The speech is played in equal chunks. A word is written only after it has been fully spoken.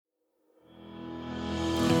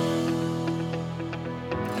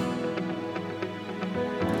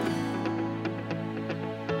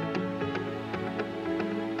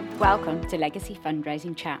Welcome to Legacy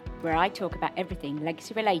Fundraising Chat, where I talk about everything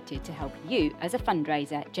legacy related to help you as a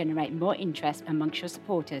fundraiser generate more interest amongst your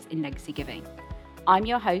supporters in legacy giving. I'm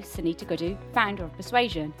your host, Sunita Gudu, founder of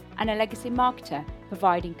Persuasion and a legacy marketer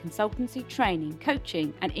providing consultancy, training,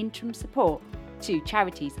 coaching and interim support to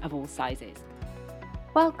charities of all sizes.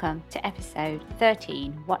 Welcome to episode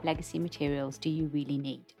 13, What Legacy Materials Do You Really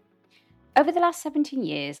Need? Over the last 17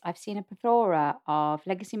 years, I've seen a plethora of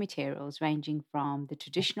legacy materials ranging from the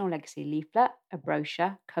traditional legacy leaflet, a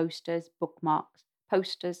brochure, coasters, bookmarks,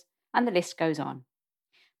 posters, and the list goes on.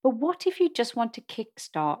 But what if you just want to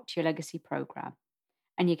kickstart your legacy program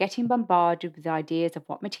and you're getting bombarded with ideas of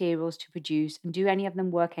what materials to produce and do any of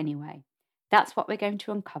them work anyway? That's what we're going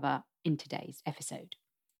to uncover in today's episode.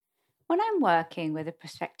 When I'm working with a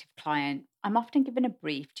prospective client, I'm often given a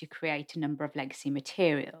brief to create a number of legacy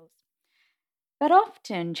materials. But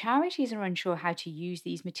often, charities are unsure how to use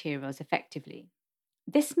these materials effectively.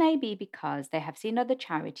 This may be because they have seen other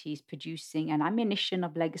charities producing an ammunition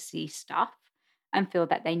of legacy stuff and feel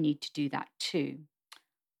that they need to do that too.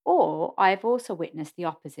 Or I've also witnessed the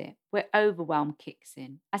opposite, where overwhelm kicks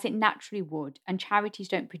in, as it naturally would, and charities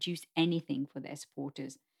don't produce anything for their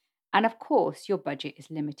supporters. And of course, your budget is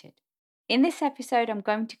limited. In this episode, I'm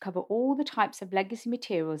going to cover all the types of legacy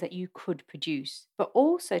materials that you could produce, but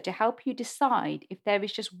also to help you decide if there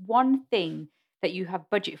is just one thing that you have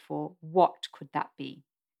budget for, what could that be?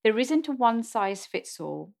 There isn't a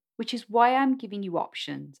one-size-fits-all, which is why I'm giving you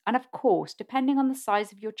options. And of course, depending on the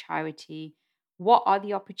size of your charity, what are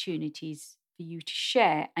the opportunities for you to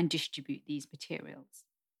share and distribute these materials?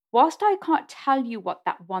 Whilst I can't tell you what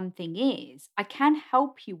that one thing is, I can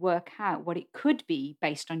help you work out what it could be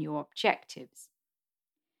based on your objectives.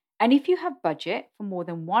 And if you have budget for more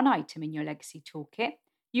than one item in your legacy toolkit,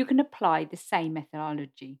 you can apply the same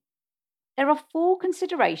methodology. There are 4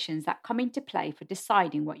 considerations that come into play for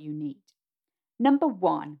deciding what you need. Number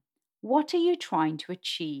 1, what are you trying to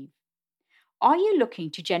achieve? Are you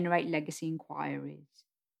looking to generate legacy inquiries?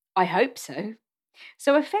 I hope so.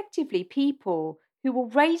 So effectively, people who will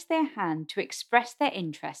raise their hand to express their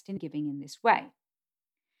interest in giving in this way.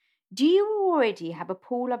 Do you already have a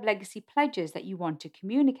pool of legacy pledges that you want to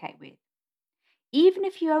communicate with? Even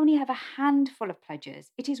if you only have a handful of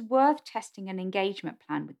pledges, it is worth testing an engagement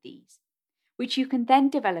plan with these, which you can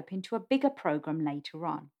then develop into a bigger program later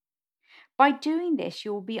on. By doing this,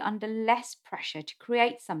 you will be under less pressure to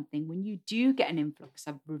create something when you do get an influx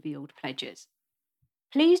of revealed pledges.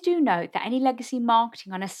 Please do note that any legacy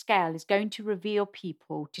marketing on a scale is going to reveal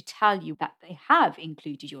people to tell you that they have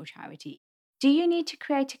included your charity. Do you need to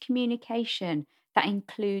create a communication that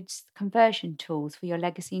includes conversion tools for your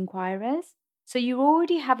legacy inquirers? So you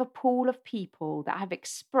already have a pool of people that have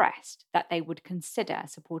expressed that they would consider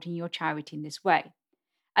supporting your charity in this way,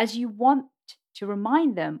 as you want to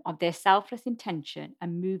remind them of their selfless intention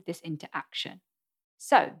and move this into action.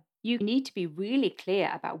 So, you need to be really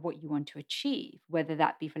clear about what you want to achieve, whether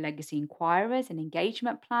that be for legacy inquirers, an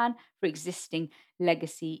engagement plan for existing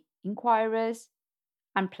legacy inquirers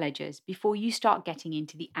and pledges before you start getting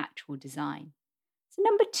into the actual design. So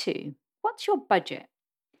number 2, what's your budget?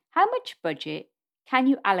 How much budget can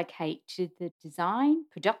you allocate to the design,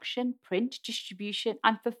 production, print, distribution,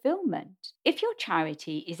 and fulfillment? If your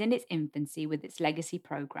charity is in its infancy with its legacy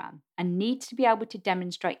program and needs to be able to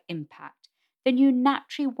demonstrate impact, then you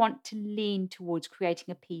naturally want to lean towards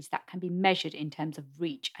creating a piece that can be measured in terms of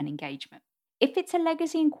reach and engagement. If it's a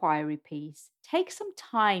legacy inquiry piece, take some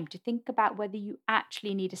time to think about whether you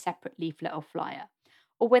actually need a separate leaflet or flyer,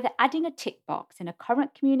 or whether adding a tick box in a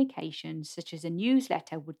current communication, such as a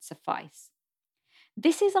newsletter, would suffice.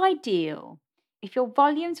 This is ideal if your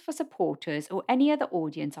volumes for supporters or any other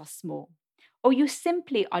audience are small, or you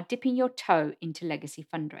simply are dipping your toe into legacy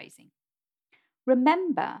fundraising.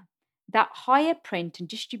 Remember that higher print and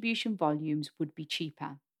distribution volumes would be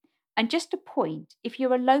cheaper. And just a point, if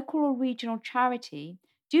you're a local or regional charity,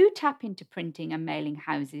 do tap into printing and mailing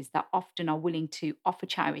houses that often are willing to offer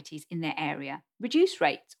charities in their area, reduce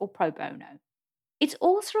rates or pro bono. It's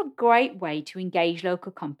also a great way to engage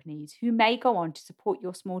local companies who may go on to support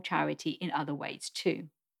your small charity in other ways too.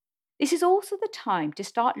 This is also the time to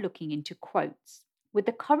start looking into quotes. With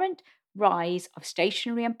the current rise of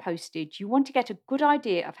stationery and postage, you want to get a good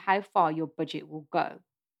idea of how far your budget will go.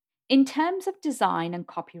 In terms of design and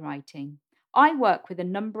copywriting, I work with a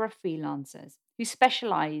number of freelancers who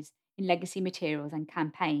specialize in legacy materials and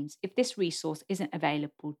campaigns if this resource isn't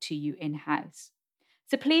available to you in-house.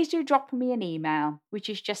 So please do drop me an email, which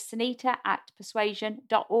is just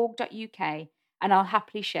sunita@persuasion.org.uk, and I'll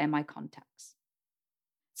happily share my contacts.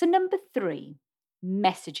 So number 3,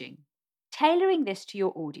 messaging. Tailoring this to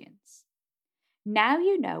your audience. Now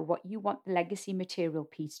you know what you want the legacy material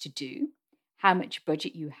piece to do, how much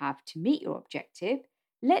budget you have to meet your objective.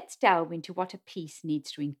 Let's delve into what a piece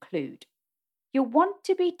needs to include. You'll want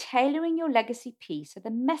to be tailoring your legacy piece so the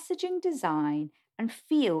messaging, design, and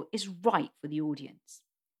feel is right for the audience.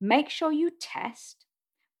 Make sure you test.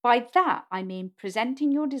 By that, I mean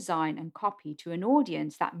presenting your design and copy to an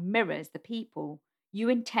audience that mirrors the people you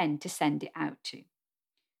intend to send it out to.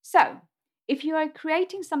 So, if you are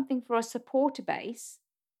creating something for a supporter base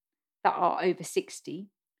that are over 60,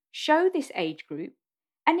 show this age group,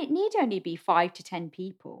 and it need only be 5 to 10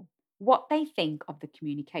 people, what they think of the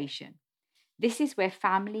communication. This is where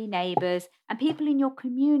family, neighbours, and people in your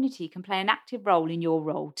community can play an active role in your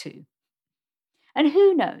role too. And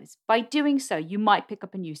who knows, by doing so, you might pick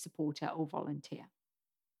up a new supporter or volunteer.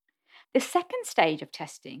 The second stage of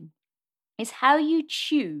testing is how you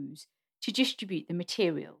choose to distribute the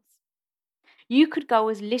materials. You could go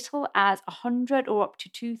as little as 100 or up to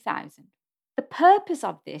 2,000. The purpose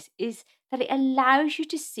of this is that it allows you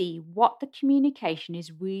to see what the communication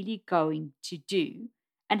is really going to do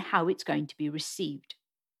and how it's going to be received,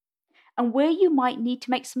 and where you might need to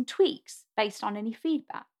make some tweaks based on any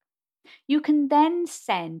feedback. You can then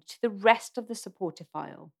send to the rest of the supporter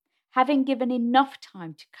file, having given enough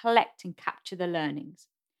time to collect and capture the learnings,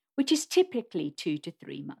 which is typically 2 to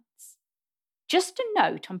 3 months. Just a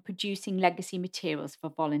note on producing legacy materials for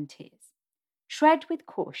volunteers. Tread with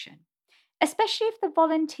caution, especially if the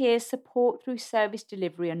volunteers support through service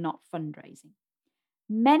delivery and not fundraising.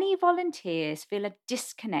 Many volunteers feel a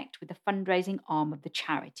disconnect with the fundraising arm of the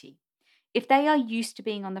charity if they are used to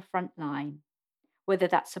being on the front line, whether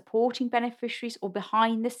that's supporting beneficiaries or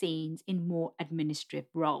behind the scenes in more administrative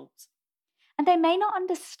roles. And they may not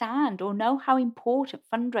understand or know how important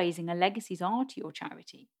fundraising and legacies are to your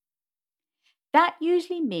charity. That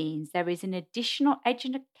usually means there is an additional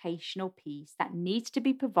educational piece that needs to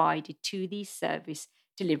be provided to these service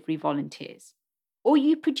delivery volunteers. Or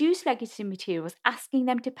you produce legacy materials asking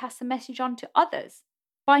them to pass a message on to others.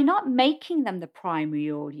 By not making them the primary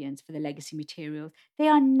audience for the legacy materials, they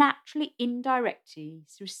are naturally indirectly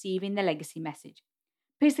receiving the legacy message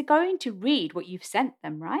because they're going to read what you've sent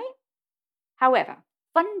them, right? However,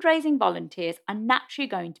 fundraising volunteers are naturally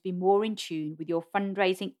going to be more in tune with your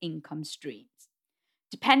fundraising income streams,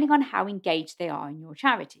 depending on how engaged they are in your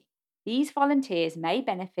charity. These volunteers may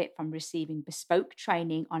benefit from receiving bespoke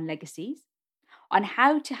training on legacies, on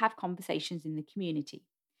how to have conversations in the community.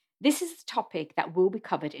 This is a topic that will be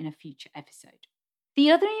covered in a future episode.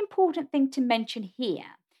 The other important thing to mention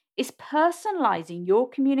here is personalizing your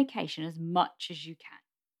communication as much as you can.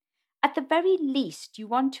 At the very least, you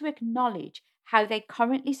want to acknowledge how they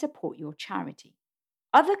currently support your charity.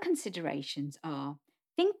 Other considerations are: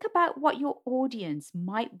 think about what your audience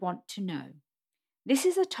might want to know. This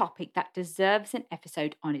is a topic that deserves an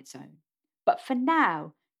episode on its own. But for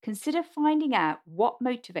now, consider finding out what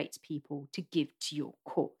motivates people to give to your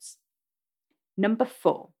cause. Number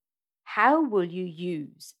 4, how will you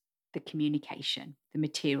use the communication, the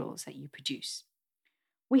materials that you produce?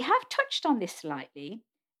 We have touched on this slightly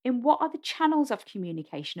in what are the channels of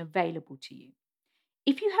communication available to you.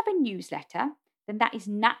 If you have a newsletter, then that is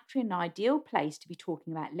naturally an ideal place to be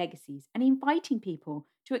talking about legacies and inviting people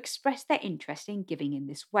to express their interest in giving in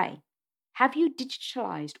this way. Have you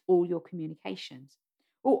digitalized all your communications?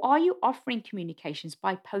 Or are you offering communications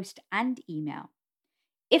by post and email?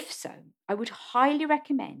 If so, I would highly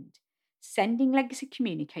recommend sending legacy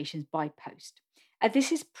communications by post, as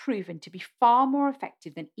this is proven to be far more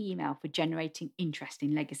effective than email for generating interest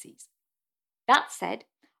in legacies. That said,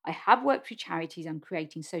 I have worked with charities on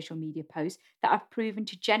creating social media posts that have proven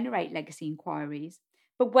to generate legacy inquiries,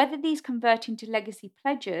 but whether these convert into legacy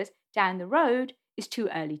pledges down the road is too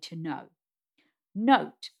early to know.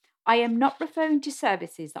 Note, I am not referring to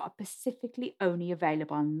services that are specifically only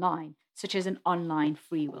available online, such as an online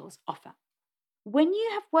free wills offer. When you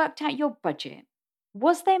have worked out your budget,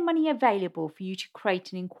 was there money available for you to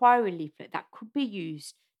create an inquiry leaflet that could be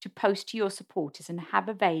used to post to your supporters and have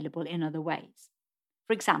available in other ways?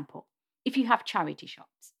 For example, if you have charity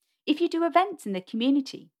shops, if you do events in the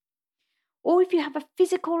community, or if you have a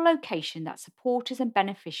physical location that supporters and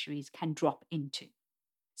beneficiaries can drop into.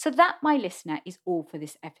 So that, my listener, is all for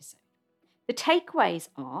this episode. The takeaways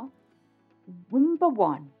are: number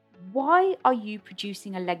 1, why are you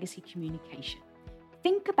producing a legacy communication?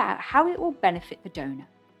 Think about how it will benefit the donor.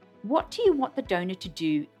 What do you want the donor to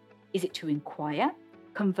do? Is it to inquire,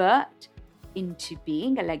 convert into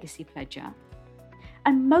being a legacy pledger,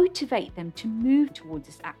 and motivate them to move towards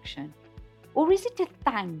this action? Or is it to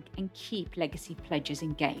thank and keep legacy pledgers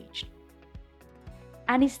engaged?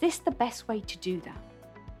 And is this the best way to do that?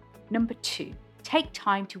 Number 2, Take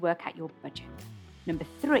time to work out your budget. Number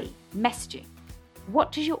 3, messaging.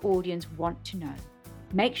 What does your audience want to know?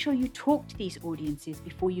 Make sure you talk to these audiences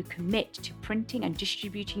before you commit to printing and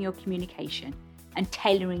distributing your communication and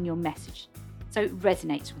tailoring your message so it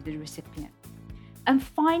resonates with the recipient. And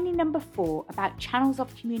finally, number 4, about channels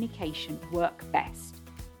of communication work best,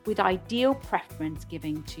 with ideal preference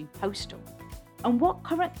given to postal, and what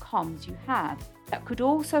current comms you have that could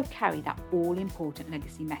also carry that all-important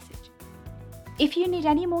legacy message. If you need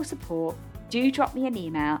any more support, do drop me an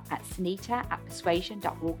email at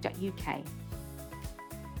sunita@persuasion.org.uk.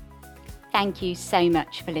 Thank you so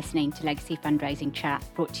much for listening to Legacy Fundraising Chat,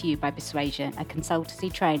 brought to you by Persuasion, a consultancy,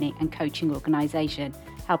 training and coaching organisation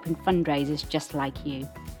helping fundraisers just like you.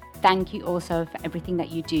 Thank you also for everything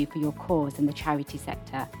that you do for your cause in the charity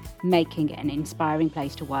sector, making it an inspiring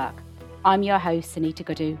place to work. I'm your host, Sunita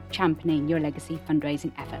Gudu, championing your legacy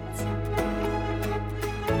fundraising efforts.